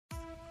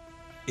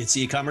It's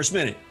E-commerce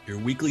Minute, your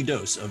weekly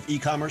dose of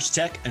e-commerce,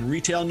 tech, and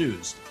retail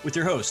news with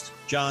your hosts,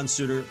 John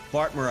Suter,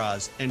 Bart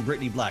Mraz, and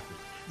Brittany Blackman.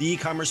 The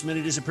E-commerce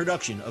Minute is a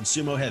production of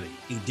Sumo Heavy,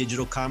 a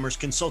digital commerce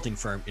consulting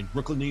firm in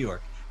Brooklyn, New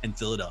York, and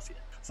Philadelphia.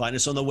 Find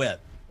us on the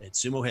web at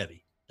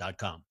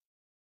sumoheavy.com.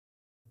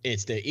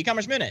 It's the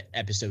E-commerce Minute,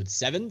 episode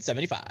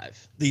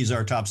 775. These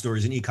are top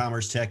stories in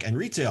e-commerce, tech, and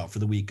retail for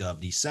the week of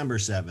December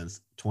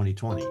 7th,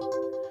 2020.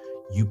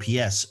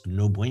 UPS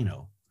no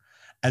bueno.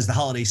 As the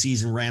holiday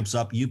season ramps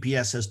up,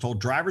 UPS has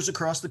told drivers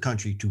across the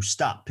country to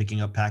stop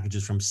picking up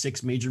packages from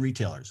 6 major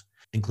retailers,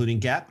 including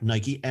Gap,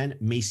 Nike, and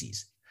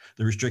Macy's.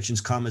 The restrictions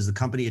come as the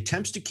company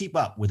attempts to keep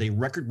up with a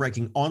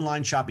record-breaking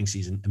online shopping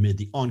season amid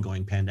the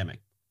ongoing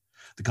pandemic.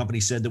 The company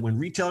said that when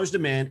retailers'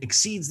 demand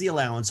exceeds the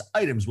allowance,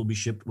 items will be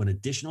shipped when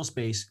additional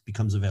space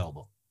becomes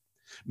available.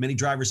 Many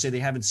drivers say they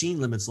haven't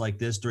seen limits like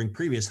this during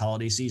previous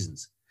holiday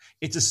seasons.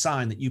 It's a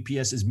sign that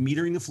UPS is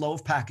metering the flow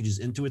of packages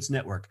into its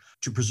network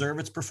to preserve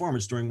its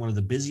performance during one of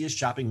the busiest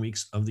shopping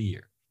weeks of the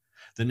year.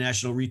 The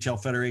National Retail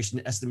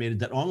Federation estimated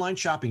that online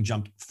shopping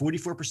jumped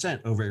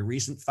 44% over a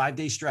recent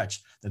 5-day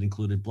stretch that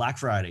included Black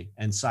Friday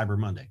and Cyber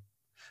Monday.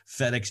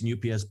 FedEx and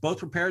UPS both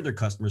prepared their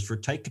customers for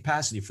tight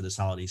capacity for this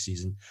holiday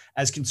season,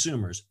 as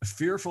consumers,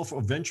 fearful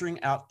of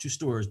venturing out to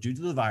stores due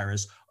to the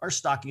virus, are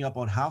stocking up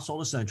on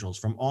household essentials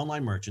from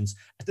online merchants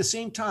at the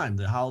same time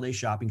the holiday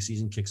shopping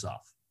season kicks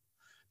off.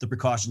 The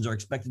precautions are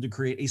expected to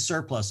create a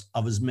surplus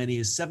of as many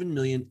as 7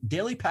 million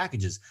daily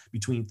packages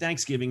between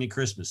Thanksgiving and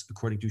Christmas,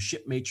 according to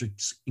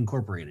ShipMatrix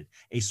Incorporated,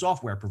 a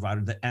software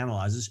provider that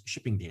analyzes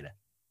shipping data.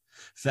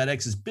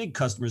 FedEx's big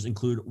customers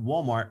include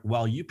Walmart,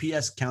 while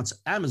UPS counts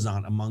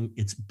Amazon among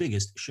its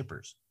biggest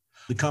shippers.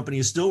 The company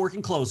is still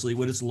working closely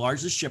with its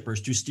largest shippers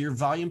to steer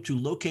volume to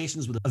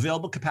locations with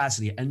available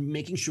capacity and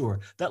making sure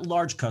that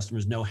large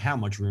customers know how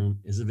much room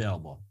is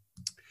available.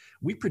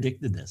 We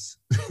predicted this.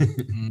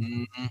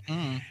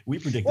 Mm-hmm. We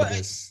predicted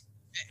this.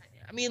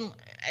 I mean,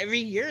 every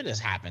year this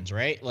happens,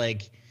 right?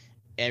 Like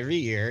every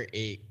year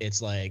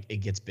it's like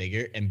it gets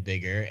bigger and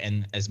bigger.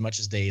 And as much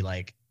as they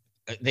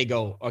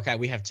go, okay,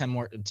 we have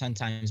 10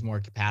 times more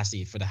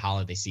capacity for the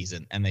holiday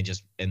season, and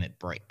it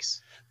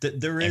breaks.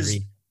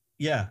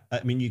 Yeah.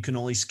 I mean, you can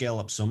only scale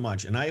up so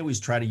much. And I always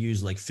try to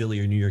use like Philly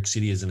or New York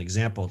City as an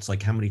example. It's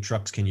like, how many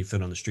trucks can you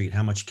fit on the street?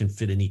 How much can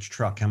fit in each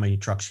truck? How many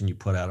trucks can you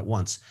put out at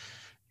once?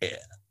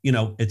 You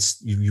know,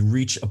 it's you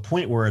reach a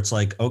point where it's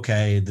like,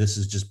 okay, this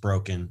is just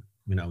broken.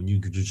 You know,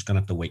 you're just gonna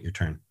have to wait your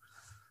turn.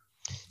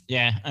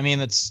 Yeah, I mean,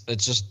 it's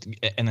just,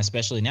 and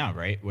especially now,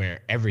 right,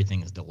 where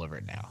everything is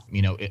delivered now.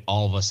 You know,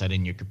 all of a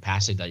sudden your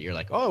capacity that you're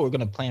like, oh, we're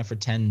gonna plan for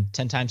 10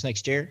 times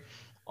next year.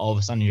 All of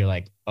a sudden you're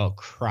like, oh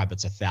crap,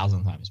 it's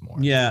 1,000 times more.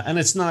 Yeah, and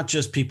it's not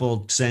just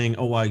people saying,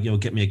 oh, well,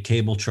 get me a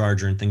cable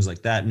charger and things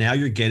like that. Now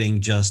you're getting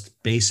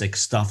just basic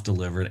stuff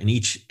delivered,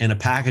 and a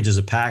package is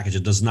a package.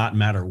 It does not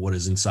matter what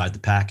is inside the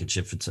package.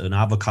 If it's an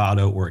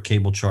avocado or a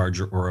cable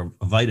charger or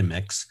a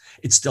Vitamix,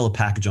 it's still a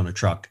package on a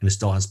truck, and it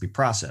still has to be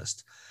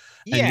processed.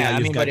 Yeah, I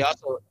mean, but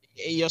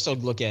you also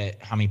look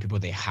at how many people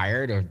they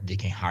hired, or they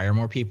can hire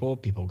more people.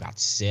 People got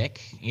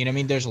sick. You know what I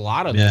mean? There's a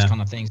lot of those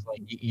kind of things.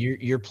 Like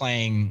you're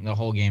playing the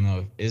whole game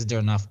of, is there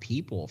enough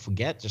people?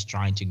 Forget just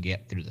trying to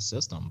get through the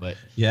system. But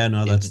yeah,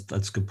 no,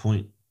 that's a good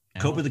point. I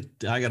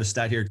got a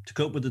stat here. To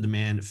cope with the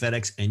demand,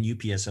 FedEx and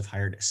UPS have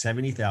hired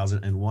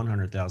 70,000 and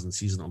 100,000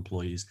 seasonal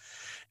employees.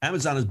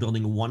 Amazon is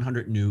building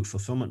 100 new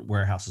fulfillment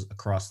warehouses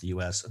across the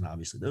U.S., and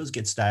obviously those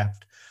get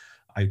staffed.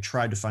 I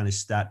tried to find a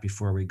stat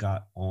before we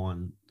got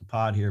on the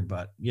pod here,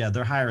 but yeah,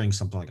 they're hiring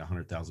something like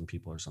 100,000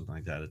 people or something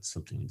like that. It's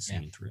something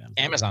insane through Amazon.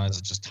 Amazon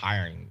is just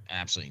hiring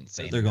absolutely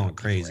insane. They're going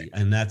crazy,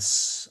 and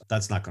that's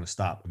not going to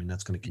stop. I mean,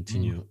 that's going to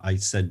continue. Mm-hmm. I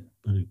said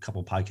a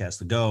couple of podcasts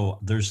ago,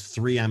 there's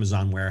 3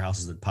 Amazon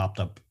warehouses that popped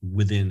up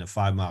within a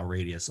 5-mile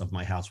radius of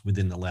my house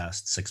within the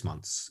last 6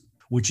 months,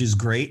 which is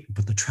great,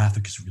 but the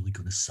traffic is really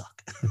going to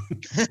suck.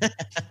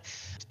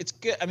 It's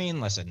good. I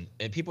mean, listen,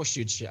 people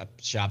should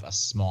shop as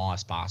small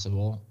as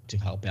possible to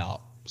help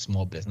out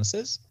small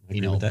businesses.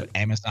 But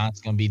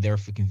Amazon's going to be there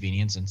for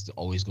convenience, and it's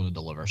always going to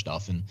deliver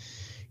stuff. And,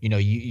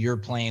 you're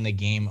playing the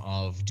game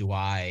of, do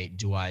I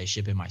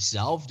ship it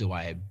myself? Do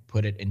I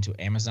put it into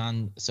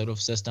Amazon sort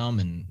of system?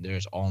 And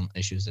there's all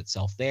issues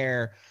itself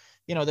there.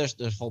 There's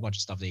a whole bunch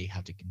of stuff that you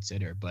have to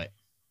consider. But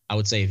I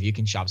would say if you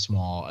can shop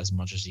small as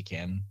much as you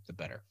can, the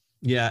better.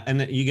 Yeah,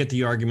 and you get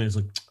the argument, it's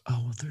like,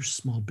 oh, well, there's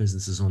small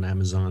businesses on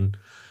Amazon.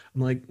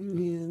 I'm like,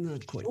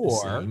 not quite the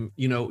same.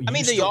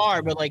 They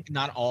are, but like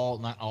not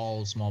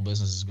all small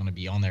businesses is going to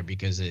be on there,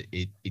 because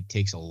it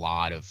takes a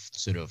lot of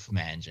sort of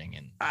managing.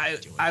 And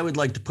I would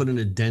like to put an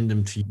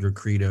addendum to your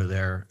credo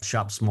there: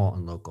 shop small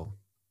and local.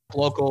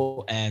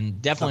 Local,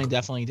 and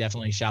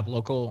definitely shop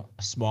local,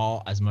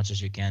 small as much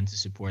as you can to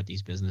support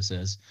these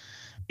businesses.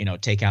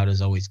 Takeout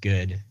is always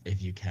good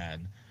if you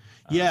can.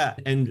 Yeah,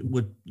 and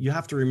what you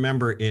have to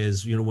remember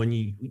is,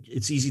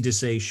 it's easy to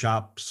say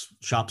shop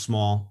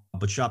small,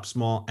 but shop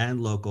small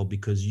and local,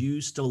 because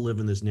you still live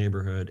in this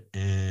neighborhood,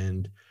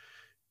 and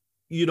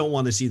you don't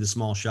want to see the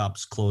small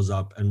shops close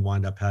up and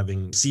wind up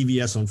having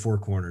CVS on four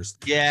corners.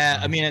 Yeah,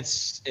 I mean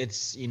it's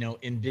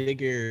in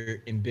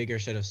bigger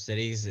sort of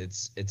cities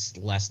it's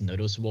less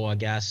noticeable, I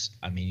guess.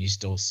 I mean you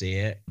still see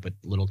it, but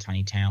little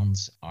tiny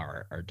towns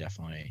are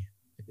definitely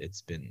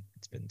it's been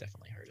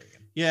definitely hurting.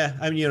 Yeah,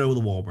 I mean,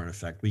 the Walmart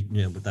effect.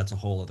 But that's a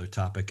whole other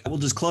topic. We'll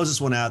just close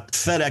this one out.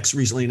 FedEx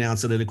recently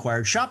announced that it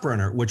acquired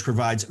ShopRunner, which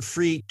provides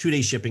free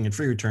 2-day shipping and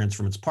free returns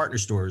from its partner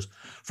stores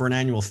for an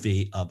annual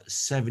fee of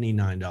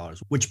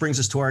 $79. Which brings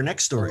us to our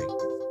next story.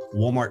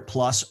 Walmart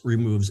Plus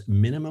removes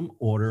minimum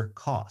order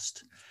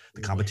cost.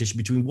 The competition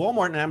between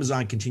Walmart and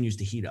Amazon continues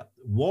to heat up.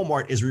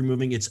 Walmart is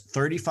removing its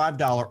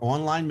 $35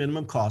 online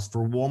minimum cost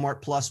for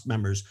Walmart Plus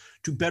members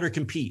to better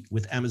compete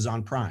with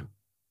Amazon Prime.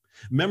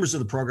 Members of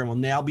the program will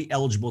now be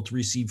eligible to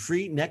receive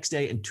free next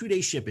day and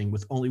 2-day shipping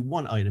with only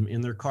one item in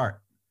their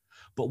cart.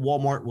 But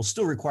Walmart will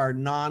still require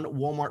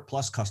non-Walmart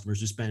Plus customers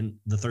to spend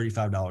the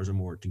 $35 or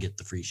more to get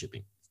the free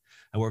shipping.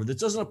 However, this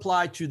doesn't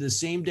apply to the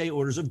same-day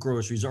orders of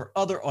groceries or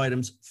other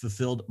items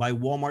fulfilled by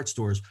Walmart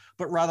stores,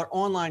 but rather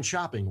online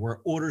shopping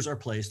where orders are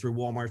placed through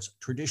Walmart's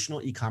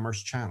traditional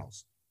e-commerce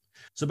channels.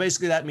 So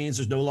basically that means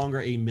there's no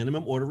longer a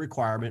minimum order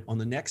requirement on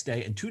the next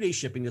day and 2-day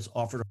shipping that's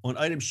offered on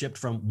items shipped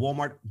from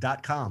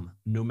Walmart.com,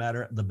 no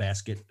matter the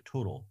basket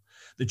total.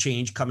 The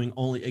change, coming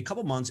only a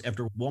couple months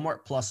after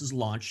Walmart Plus's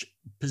launch,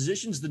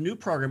 positions the new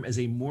program as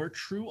a more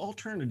true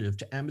alternative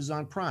to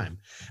Amazon Prime,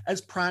 as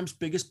Prime's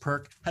biggest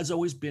perk has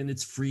always been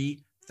its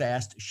free,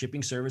 fast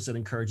shipping service that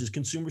encourages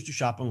consumers to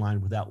shop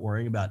online without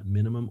worrying about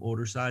minimum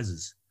order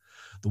sizes.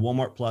 The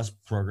Walmart Plus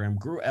program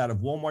grew out of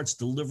Walmart's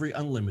Delivery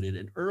Unlimited,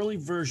 an early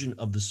version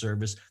of the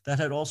service that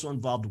had also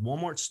involved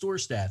Walmart store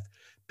staff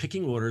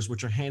picking orders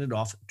which are handed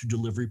off to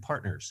delivery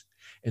partners.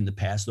 In the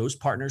past, those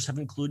partners have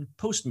included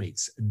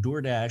Postmates,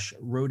 DoorDash,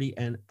 Roadie,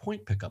 and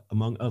Point Pickup,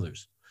 among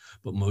others.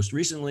 But most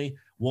recently,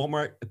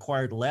 Walmart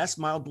acquired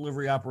last-mile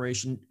delivery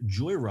operation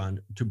Joyrun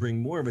to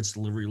bring more of its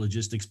delivery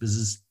logistics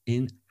business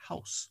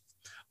in-house.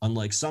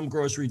 Unlike some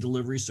grocery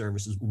delivery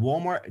services,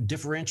 Walmart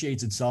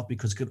differentiates itself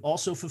because it could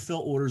also fulfill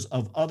orders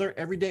of other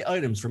everyday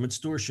items from its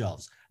store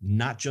shelves,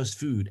 not just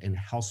food and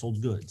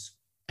household goods.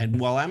 And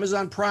while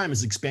Amazon Prime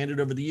has expanded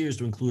over the years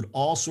to include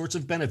all sorts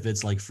of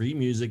benefits like free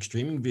music,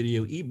 streaming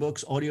video,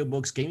 ebooks,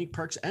 audiobooks, gaming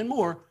perks, and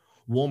more,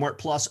 Walmart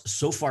Plus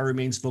so far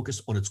remains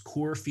focused on its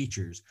core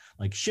features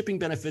like shipping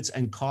benefits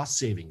and cost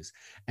savings,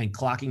 and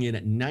clocking in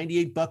at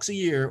 $98 a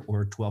year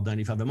or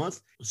 $12.95 a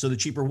month. So the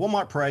cheaper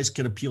Walmart price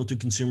can appeal to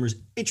consumers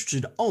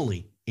interested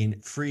only in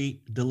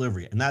free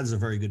delivery. And that is a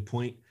very good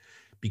point,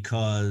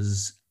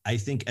 because I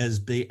think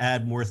as they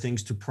add more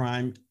things to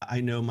Prime,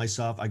 I know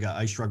myself,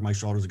 I shrug my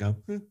shoulders and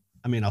go,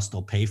 I mean, I'll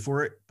still pay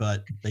for it,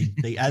 but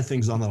they add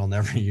things on that I'll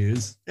never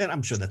use. And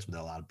I'm sure that's with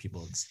a lot of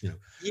people. It's,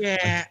 Yeah,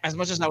 like, as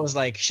much as I was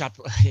like,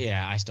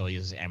 I still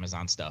use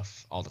Amazon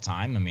stuff all the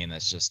time. I mean,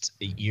 that's just,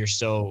 you're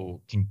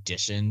so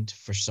conditioned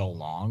for so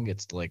long.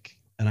 It's like,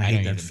 and I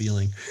hate that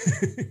feeling.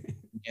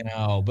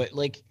 But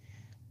like,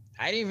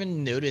 I didn't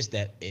even notice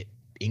that it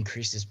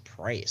increases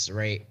price,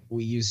 right?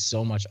 We use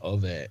so much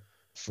of it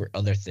for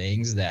other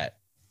things that,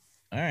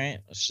 all right,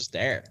 it's just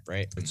there,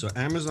 right? So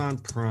Amazon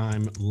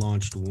Prime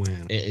launched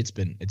when? It's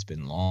been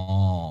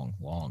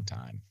long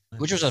time,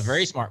 which was a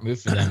very smart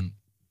move for them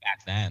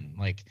back then.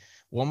 Like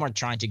Walmart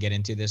trying to get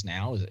into this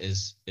now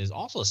is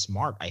also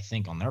smart, I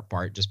think, on their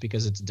part, just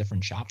because it's a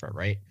different shopper,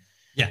 right?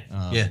 Yeah,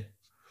 yeah.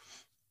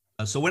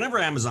 So whenever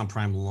Amazon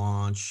Prime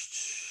launched,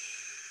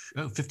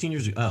 15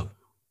 years ago.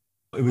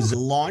 It was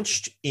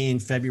launched in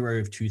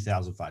February of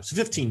 2005. So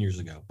 15 years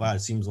ago. Wow, it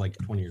seems like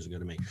 20 years ago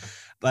to me.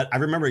 But I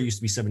remember it used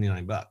to be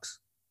 $79.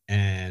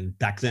 And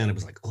back then it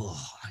was like,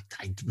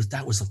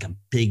 that was like a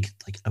big,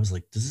 like, I was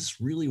like, does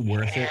this really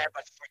worth it? Yeah,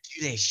 but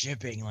for 2-day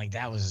shipping, like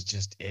that was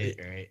just it,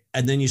 right?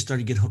 And then you start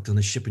to get hooked on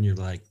the shipping. You're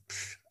like,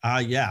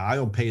 yeah,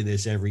 I'll pay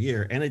this every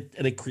year. And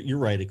you're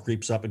right. It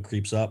creeps up and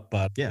creeps up,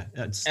 but yeah.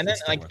 And then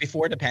like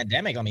before the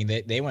pandemic, I mean,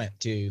 they went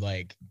to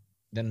like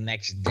the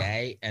next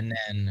day. And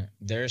then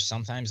there's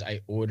sometimes I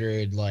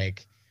ordered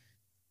like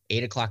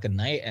 8 o'clock at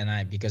night,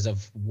 and because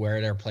of where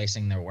they're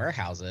placing their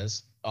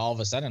warehouses, all of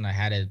a sudden I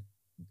had it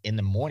in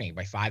the morning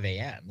by 5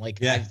 a.m. Like,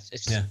 it's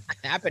just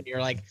happened. You're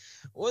like,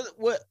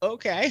 what?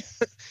 Okay.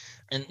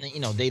 And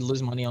they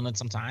lose money on it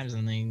sometimes,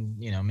 and they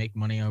make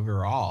money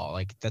overall.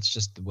 Like, that's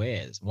just the way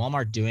it is.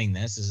 Walmart doing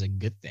this is a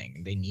good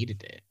thing. They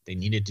needed it. They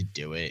needed to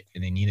do it,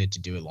 and they needed to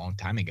do it a long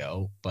time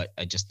ago. But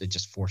it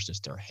just forced us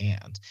their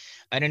hand.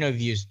 I don't know if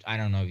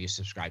you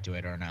subscribe to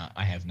it or not.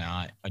 I have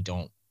not. I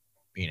don't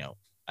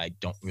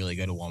really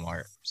go to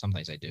Walmart.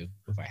 Sometimes I do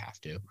if I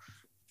have to,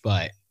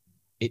 but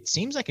it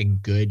seems like a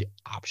good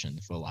option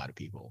for a lot of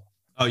people.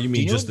 Oh, you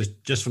mean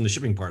just from the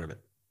shipping part of it?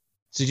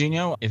 So do you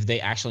know if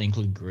they actually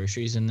include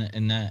groceries in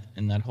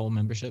that whole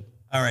membership?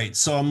 All right.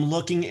 So I'm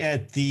looking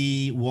at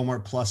the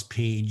Walmart Plus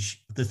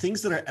page. The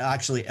things that are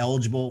actually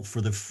eligible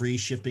for the free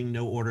shipping,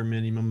 no order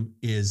minimum,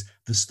 is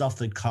the stuff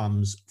that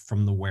comes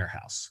from the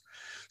warehouse.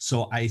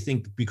 So I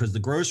think because the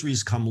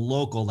groceries come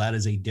local, that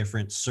is a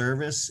different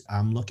service.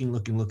 I'm looking,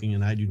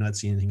 and I do not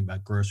see anything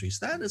about groceries.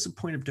 That is a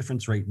point of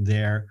difference right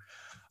there.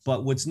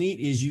 But what's neat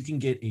is you can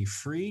get a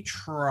free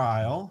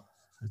trial.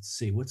 Let's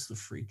see, what's the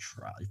free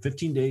trial?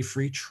 15-day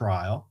free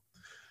trial.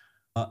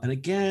 And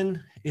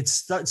again, it's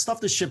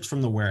stuff that ships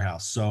from the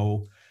warehouse.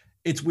 So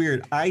it's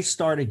weird. I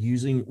started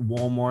using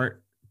Walmart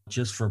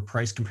just for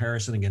price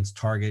comparison against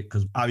Target,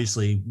 because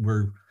obviously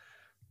we're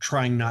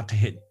trying not to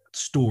hit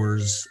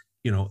stores,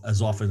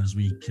 as often as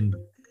we can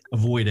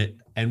avoid it.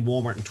 And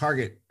Walmart and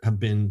Target have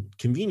been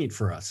convenient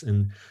for us.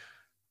 And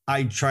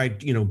I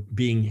tried,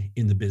 being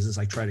in the business,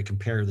 I try to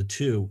compare the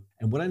two.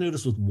 And what I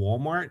noticed with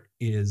Walmart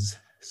is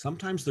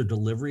sometimes their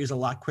delivery is a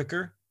lot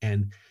quicker,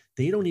 and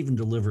they don't even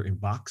deliver in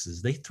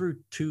boxes. They threw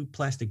 2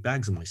 plastic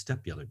bags on my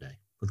step the other day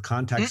with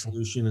contact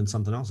solution and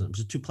something else. And it was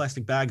just 2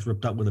 plastic bags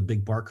ripped up with a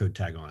big barcode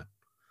tag on it.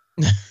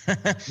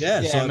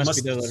 Yeah, so it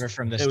must be delivered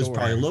from the store. It was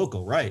probably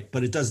local, right?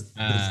 But it does.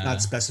 But it's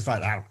not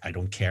specified. I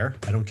don't care.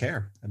 I don't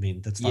care. I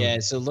mean, that's fine. Yeah.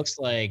 So it looks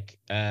like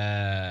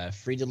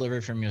free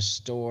delivery from your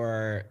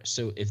store.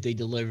 So if they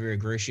deliver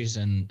groceries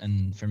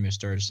and from your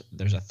stores,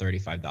 there's a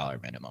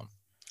 $35 minimum.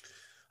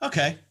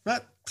 Okay,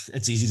 but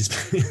it's easy to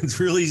spend. It's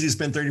really easy to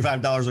spend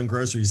 $35 on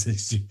groceries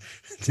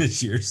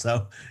this year.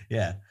 So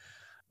yeah,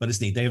 but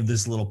it's neat. They have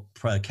this little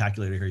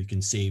calculator here. You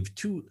can save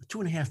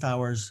 2.5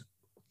 hours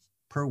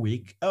per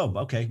week. Oh,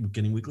 okay.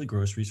 Getting weekly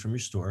groceries from your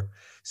store.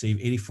 Save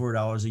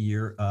 $84 a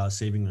year,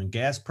 saving on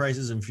gas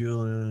prices and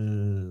fuel.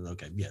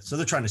 Okay. Yeah. So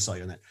they're trying to sell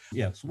you on that.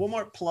 Yeah. So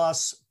Walmart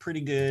Plus,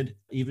 pretty good.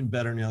 Even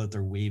better now that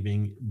they're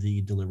waiving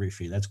the delivery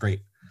fee. That's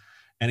great.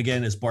 And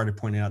again, as Bart had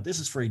pointed out, this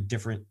is for a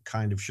different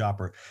kind of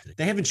shopper.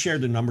 They haven't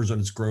shared the numbers on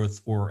its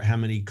growth or how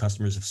many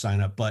customers have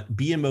signed up, but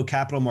BMO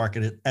Capital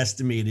Market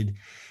estimated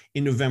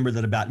in November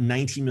that about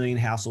 19 million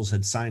households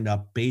had signed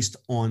up based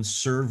on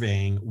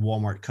surveying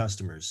Walmart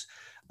customers.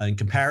 In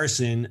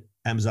comparison,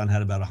 Amazon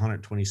had about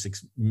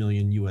 126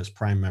 million US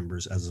Prime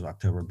members as of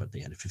October, but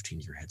they had a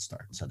 15-year head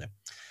start. So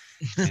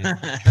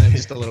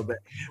just a little bit.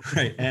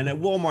 Right. And at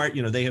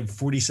Walmart, they have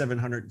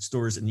 4,700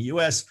 stores in the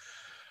US,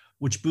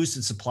 which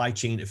boosted supply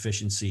chain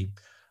efficiency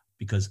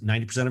because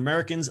 90% of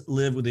Americans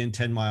live within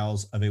 10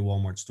 miles of a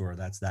Walmart store.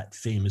 That's that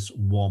famous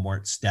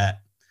Walmart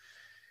stat.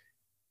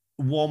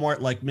 Walmart,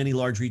 like many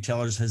large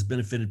retailers, has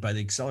benefited by the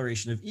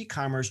acceleration of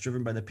e-commerce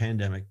driven by the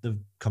pandemic. The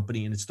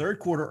company in its third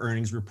quarter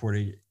earnings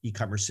reported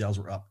e-commerce sales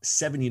were up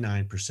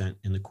 79%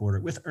 in the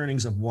quarter, with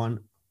earnings of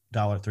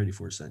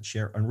 $1.34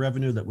 share on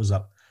revenue that was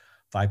up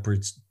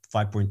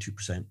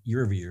 5.2%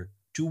 year over year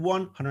to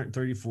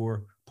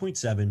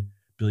 $134.7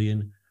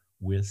 billion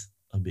with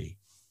a B.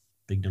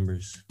 Big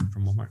numbers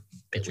from Walmart.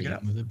 Check it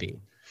out with a B.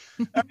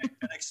 All right,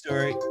 next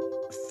story.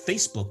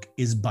 Facebook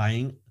is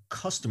buying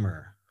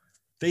Kustomer.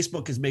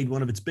 Facebook has made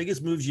one of its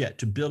biggest moves yet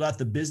to build out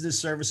the business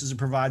services it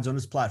provides on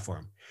its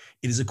platform.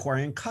 It is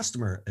acquiring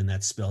Kustomer, and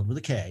that's spelled with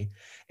a K,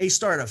 a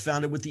startup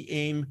founded with the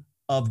aim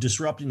of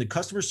disrupting the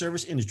customer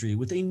service industry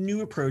with a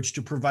new approach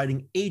to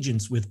providing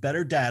agents with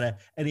better data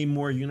and a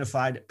more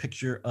unified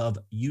picture of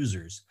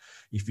users.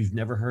 If you've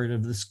never heard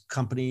of this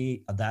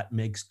company, that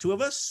makes 2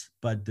 of us,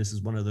 but this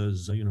is one of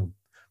those,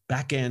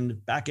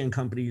 back-end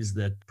companies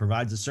that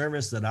provides a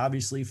service that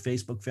obviously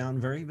Facebook found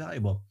very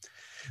valuable.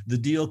 The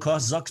deal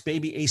cost Zuck's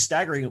baby a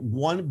staggering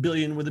 $1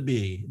 billion with a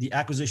B. The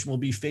acquisition will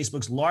be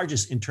Facebook's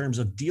largest in terms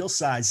of deal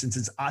size since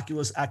its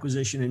Oculus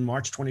acquisition in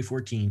March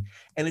 2014,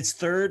 and its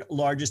 3rd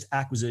largest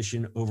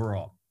acquisition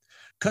overall.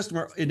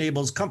 Kustomer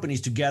enables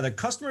companies to gather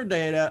customer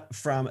data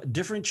from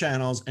different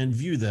channels and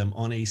view them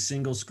on a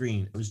single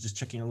screen. I was just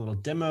checking a little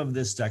demo of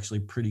this. It's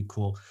actually pretty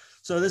cool.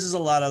 So this is a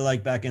lot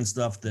of back-end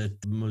stuff that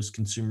most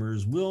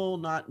consumers will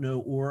not know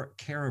or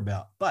care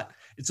about. But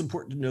it's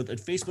important to note that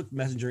Facebook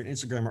Messenger and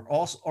Instagram are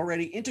also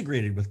already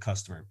integrated with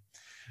Kustomer.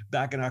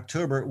 Back in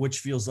October, which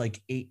feels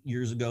like 8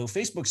 years ago,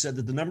 Facebook said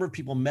that the number of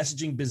people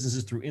messaging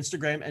businesses through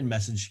Instagram and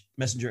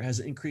Messenger has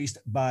increased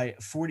by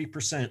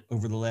 40%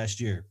 over the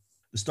last year.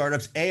 The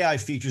startup's AI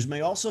features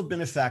may also have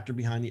been a factor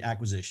behind the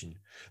acquisition.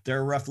 There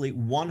are roughly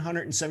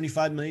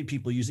 175 million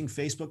people using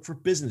Facebook for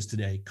business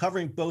today,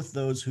 covering both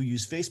those who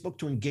use Facebook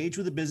to engage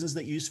with a business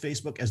that use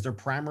Facebook as their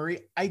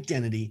primary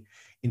identity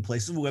in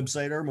place of a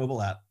website or a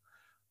mobile app,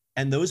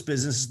 and those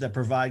businesses that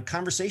provide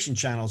conversation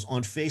channels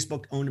on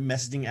Facebook-owned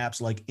messaging apps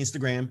like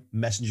Instagram,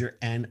 Messenger,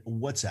 and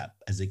WhatsApp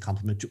as a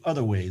complement to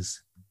other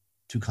ways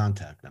to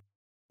contact them.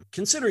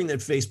 Considering that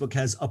Facebook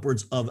has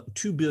upwards of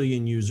 2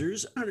 billion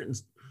users,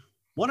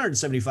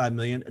 175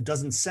 million, it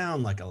doesn't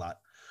sound like a lot.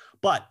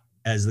 But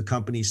as the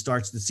company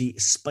starts to see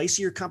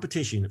spicier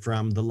competition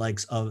from the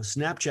likes of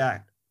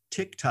Snapchat,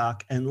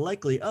 TikTok, and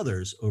likely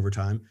others over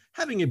time,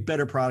 having a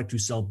better product to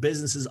sell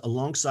businesses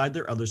alongside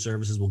their other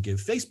services will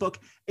give Facebook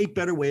a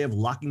better way of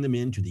locking them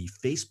into the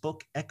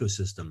Facebook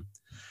ecosystem,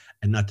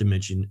 and not to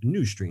mention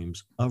new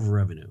streams of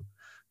revenue.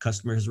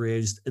 Kustomer has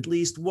raised at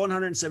least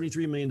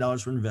 $173 million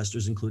from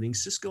investors, including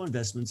Cisco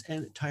Investments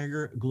and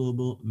Tiger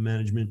Global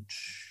Management.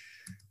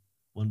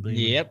 $1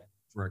 billion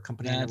for a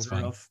company I never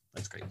heard of.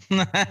 That's great. You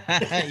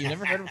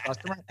never heard of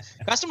Kustomer?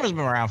 Kustomer's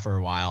been around for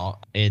a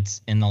while.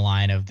 It's in the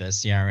line of the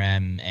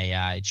CRM,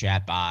 AI,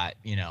 chatbot,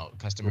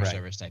 customer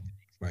service type.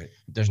 Right.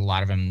 There's a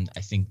lot of them. I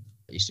think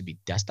It used to be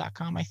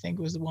desk.com, I think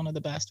was one of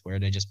the best, where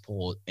they just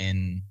pull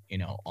in,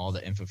 all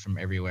the info from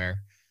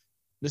everywhere.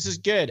 This is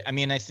good. I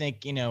mean, I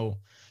think,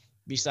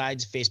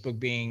 besides Facebook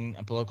being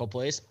a political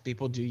place,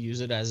 people do use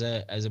it as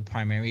a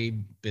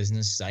primary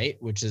business site,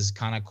 which is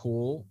kind of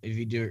cool if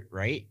you do it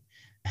right.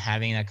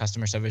 Having that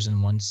customer service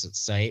in one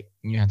site,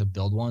 and you have to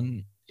build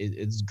one,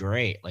 it's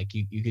great. Like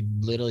you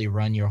could literally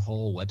run your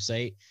whole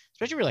website,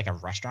 especially for like a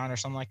restaurant or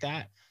something like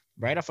that,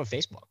 right off of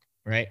Facebook,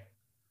 right?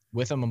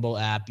 With a mobile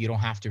app, you don't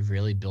have to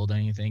really build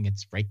anything.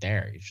 It's right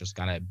there. You just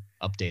got to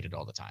update it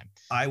all the time.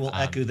 I will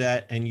echo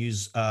that and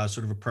use sort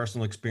of a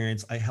personal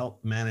experience. I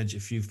help manage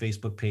a few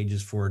Facebook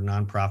pages for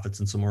nonprofits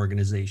and some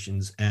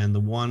organizations. And the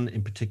one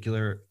in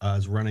particular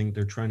is running,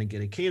 they're trying to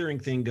get a catering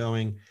thing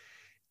going.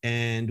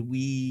 And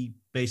we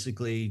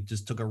basically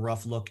just took a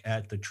rough look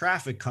at the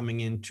traffic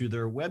coming into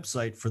their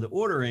website for the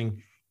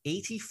ordering.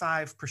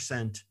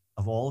 85%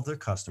 of all of their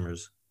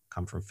customers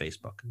come from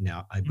Facebook.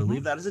 Now, I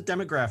believe that is a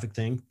demographic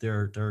thing.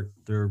 Their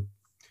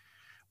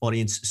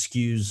audience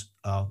skews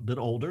a bit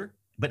older,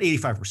 but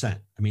 85%.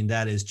 I mean,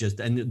 that is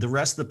just, and the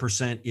rest of the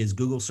percent is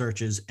Google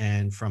searches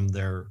and from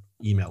their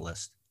email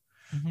list.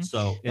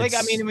 So like,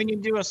 I mean, when you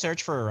do a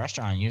search for a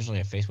restaurant, usually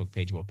a Facebook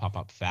page will pop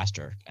up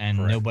faster, and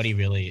Correct. Nobody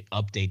really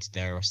updates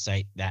their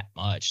site that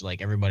much.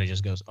 Like everybody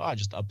just goes, oh,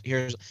 just up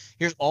here's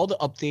all the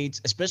updates,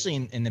 especially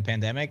in the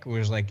pandemic,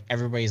 where it's like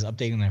everybody's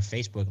updating their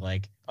Facebook,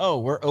 like, oh,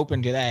 we're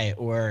open today,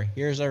 or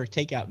here's our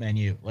takeout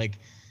menu. Like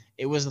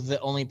it was the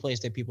only place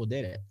that people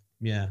did it.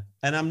 Yeah.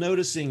 And I'm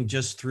noticing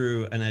just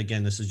through, and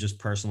again, this is just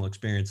personal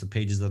experience, the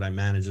pages that I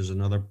manage, there's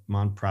another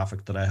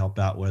nonprofit that I help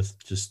out with,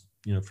 just,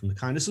 from the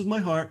kindness of my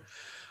heart,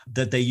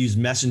 that they use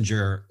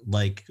Messenger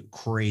like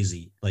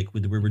crazy. Like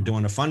we were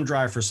doing a fund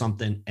drive for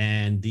something,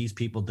 and these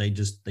people, they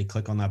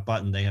click on that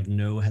button. They have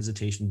no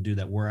hesitation to do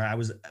that.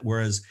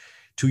 Whereas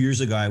 2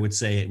 years ago, I would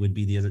say it would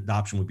be, the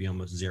adoption would be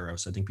almost zero.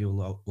 So I think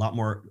people are a lot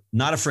more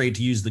not afraid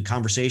to use the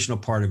conversational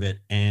part of it.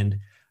 And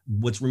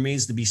what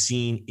remains to be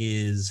seen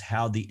is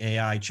how the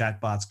AI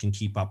chatbots can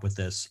keep up with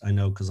this. I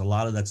know, because a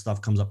lot of that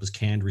stuff comes up as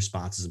canned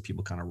responses and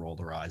people kind of roll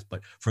their eyes.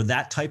 But for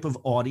that type of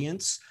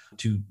audience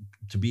to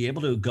be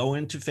able to go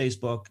into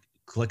Facebook,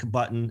 click a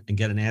button and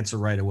get an answer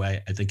right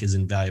away, I think is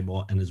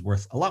invaluable and is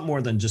worth a lot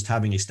more than just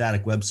having a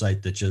static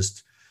website that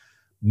just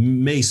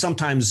may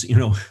sometimes,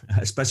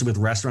 especially with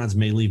restaurants,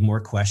 may leave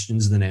more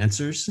questions than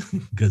answers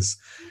because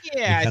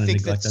I think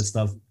neglect that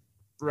stuff.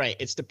 Right.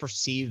 It's the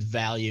perceived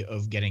value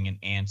of getting an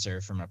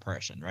answer from a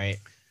person, right?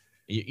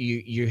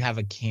 You have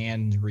a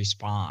canned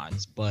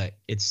response, but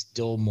it's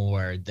still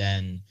more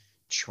than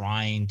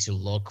trying to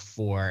look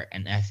for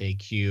an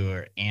FAQ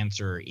or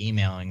answer or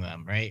emailing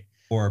them, right?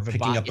 Or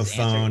picking up a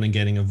phone and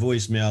getting a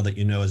voicemail that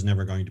is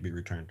never going to be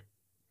returned.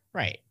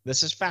 Right.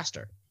 This is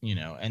faster,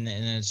 and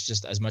it's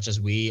just, as much as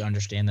we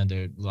understand that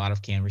there are a lot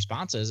of canned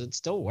responses, it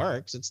still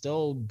works. It's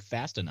still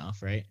fast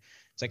enough, right?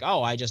 It's like,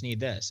 oh, I just need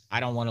this. I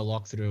don't want to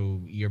look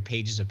through your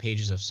pages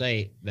of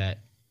site that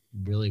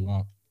really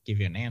won't give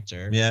you an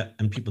answer. Yeah,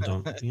 and people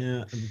don't.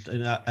 Yeah,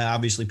 and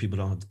obviously people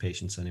don't have the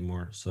patience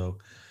anymore. So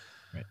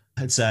right.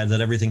 It's sad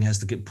that everything has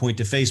to point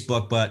to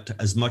Facebook, but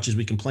as much as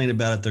we complain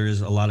about it, there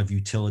is a lot of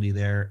utility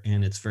there,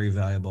 and it's very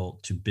valuable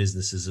to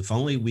businesses. If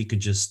only we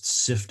could just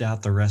sift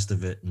out the rest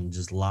of it and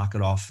just lock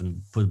it off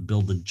and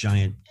build a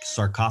giant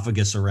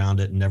sarcophagus around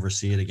it and never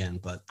see it again.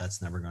 But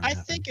that's never going to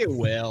happen. I think it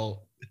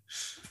will.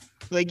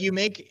 Like you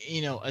make,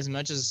 as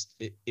much as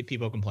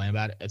people complain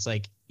about it, it's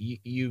like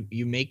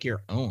you make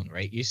your own,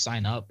 right? You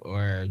sign up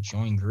or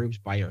join groups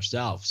by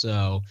yourself.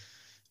 So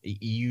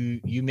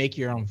you make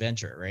your own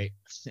venture, right?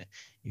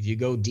 If you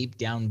go deep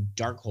down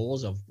dark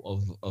holes of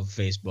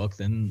Facebook,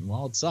 then,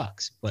 well, it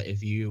sucks. But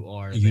if you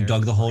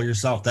dug the hole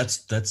yourself,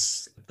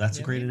 that's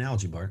a great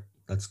analogy, Bart.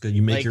 That's good.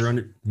 You make your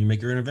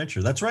own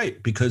adventure. That's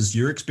right. Because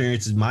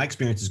my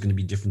experience is going to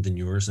be different than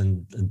yours,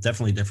 and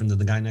definitely different than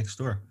the guy next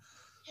door.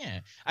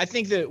 Yeah. I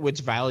think that what's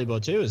valuable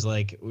too is,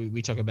 like,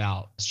 we talk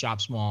about shop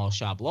small,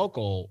 shop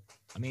local.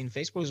 I mean,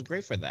 Facebook is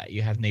great for that.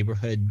 You have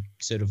neighborhood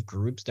sort of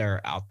groups that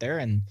are out there,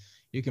 and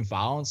you can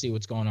follow and see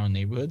what's going on in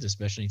neighborhoods,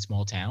 especially in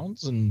small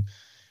towns. And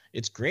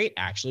it's great,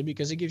 actually,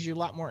 because it gives you a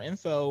lot more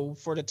info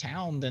for the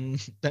town than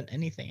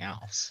anything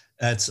else.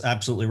 That's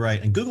absolutely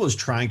right. And Google is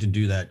trying to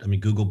do that. I mean,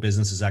 Google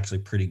Business is actually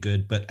pretty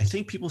good, but I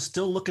think people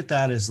still look at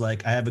that as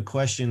like, I have a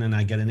question and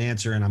I get an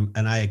answer,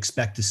 and I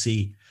expect to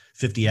see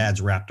 50 ads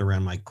wrapped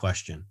around my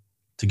question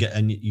to get,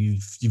 and you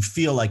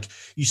feel like,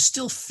 you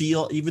still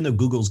feel, even though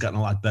Google's gotten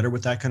a lot better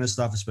with that kind of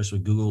stuff, especially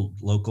Google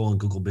Local and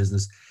Google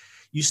Business,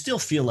 you still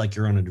feel like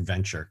you're on an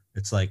adventure.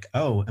 It's like,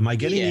 oh, am I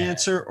getting the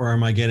answer, or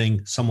am I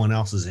getting someone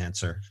else's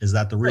answer? Is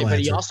that the real answer?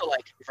 But you also,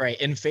 like, right,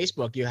 in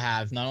Facebook, you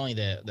have not only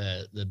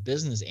the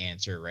business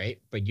answer, right,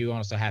 but you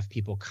also have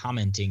people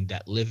commenting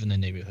that live in the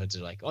neighborhoods.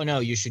 They're like, oh no,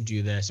 you should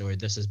do this, or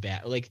this is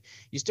bad. Like,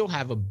 you still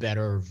have a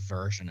better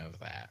version of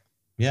that.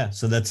 Yeah,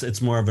 so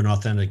it's more of an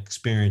authentic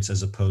experience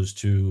as opposed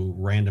to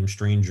random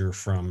stranger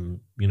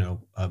from,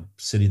 a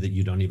city that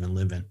you don't even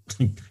live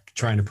in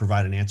trying to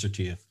provide an answer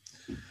to you.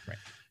 Right.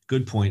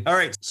 Good point. All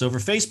right. So for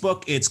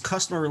Facebook, its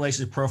customer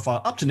relationship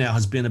profile up to now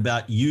has been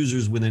about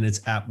users within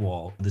its app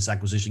wall. This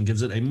acquisition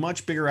gives it a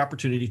much bigger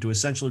opportunity to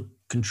essentially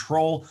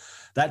control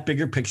that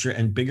bigger picture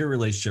and bigger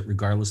relationship,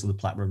 regardless of the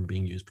platform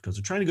being used, because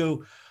they're trying to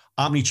go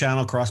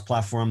omni-channel,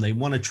 cross-platform. They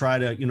want to try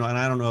to, and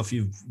I don't know if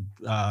you've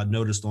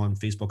noticed on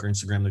Facebook or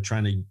Instagram, they're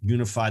trying to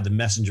unify the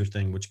messenger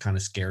thing, which kind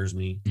of scares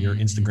me. Your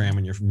Instagram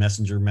and your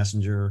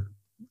messenger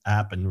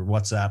app and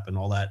WhatsApp and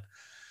all that.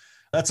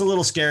 That's a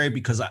little scary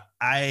because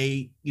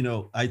I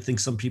think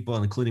some people,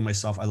 including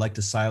myself, I like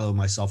to silo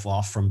myself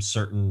off from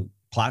certain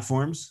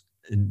platforms.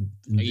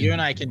 You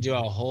and I can do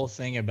a whole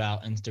thing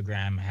about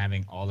Instagram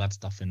having all that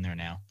stuff in there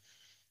now.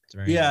 It's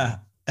very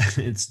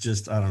it's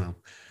just, I don't know.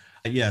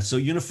 Yeah, so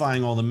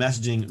unifying all the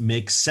messaging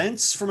makes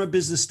sense from a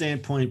business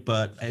standpoint,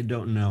 but I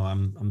don't know.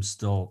 I'm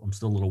still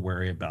a little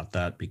wary about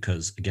that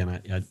because, again,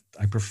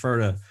 I prefer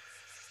to,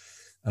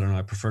 I don't know,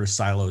 I prefer to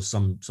silo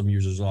some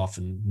users off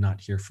and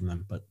not hear from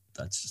them, but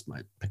that's just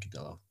my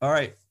peccadillo. All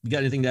right. You got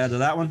anything to add to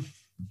that one?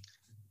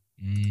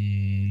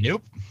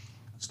 Nope.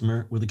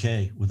 Customer with a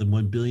K, with a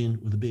 1 billion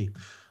with a B.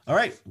 All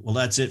right. Well,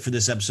 that's it for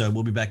this episode.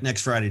 We'll be back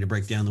next Friday to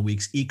break down the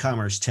week's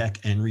e-commerce, tech,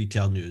 and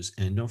retail news.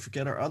 And don't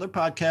forget our other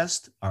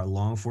podcast, our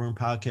long-form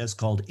podcast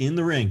called In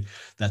the Ring.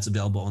 That's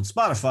available on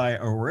Spotify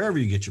or wherever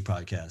you get your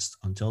podcast.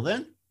 Until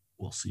then,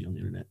 we'll see you on the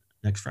internet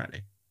next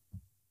Friday.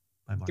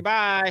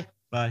 Bye-bye.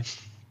 Goodbye.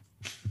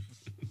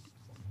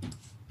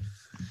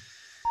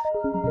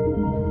 Bye.